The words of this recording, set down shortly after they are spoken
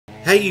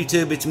Hey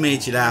YouTube, it's me,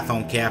 it's your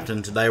iPhone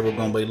Captain. Today we're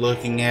going to be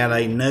looking at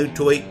a new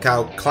tweak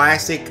called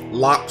Classic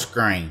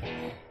Lockscreen.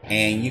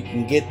 And you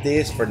can get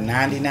this for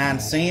 99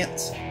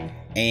 cents.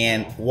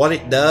 And what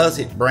it does,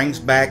 it brings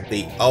back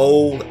the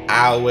old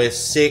iOS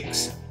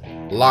 6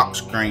 lock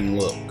screen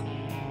look.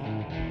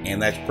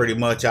 And that's pretty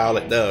much all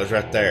it does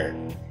right there.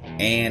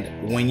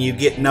 And when you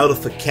get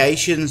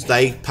notifications,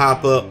 they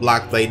pop up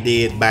like they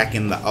did back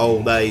in the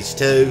old days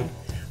too.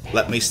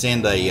 Let me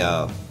send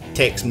a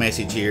text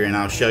message here and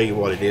I'll show you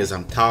what it is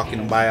I'm talking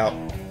about.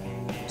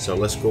 So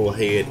let's go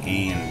ahead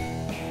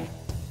and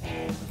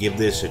give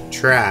this a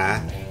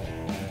try.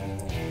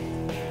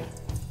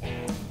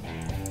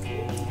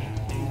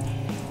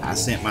 I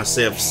sent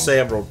myself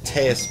several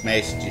test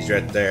messages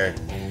right there,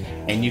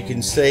 and you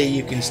can see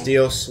you can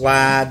still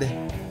slide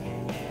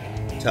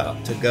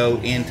to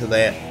go into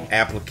that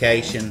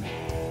application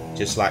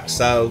just like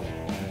so.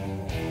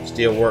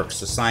 Still works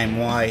the same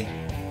way.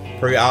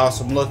 Pretty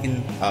awesome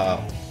looking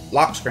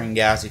lock screen,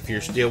 guys, if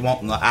you're still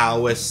wanting the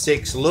iOS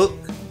 6 look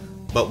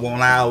but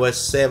want iOS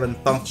 7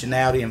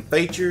 functionality and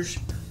features.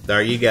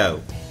 There you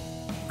go.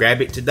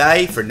 Grab it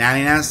today for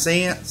 99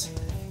 cents.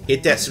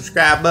 Hit that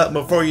subscribe button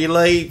before you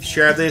leave.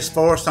 Share this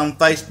for us on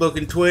Facebook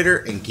and Twitter,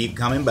 and keep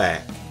coming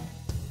back.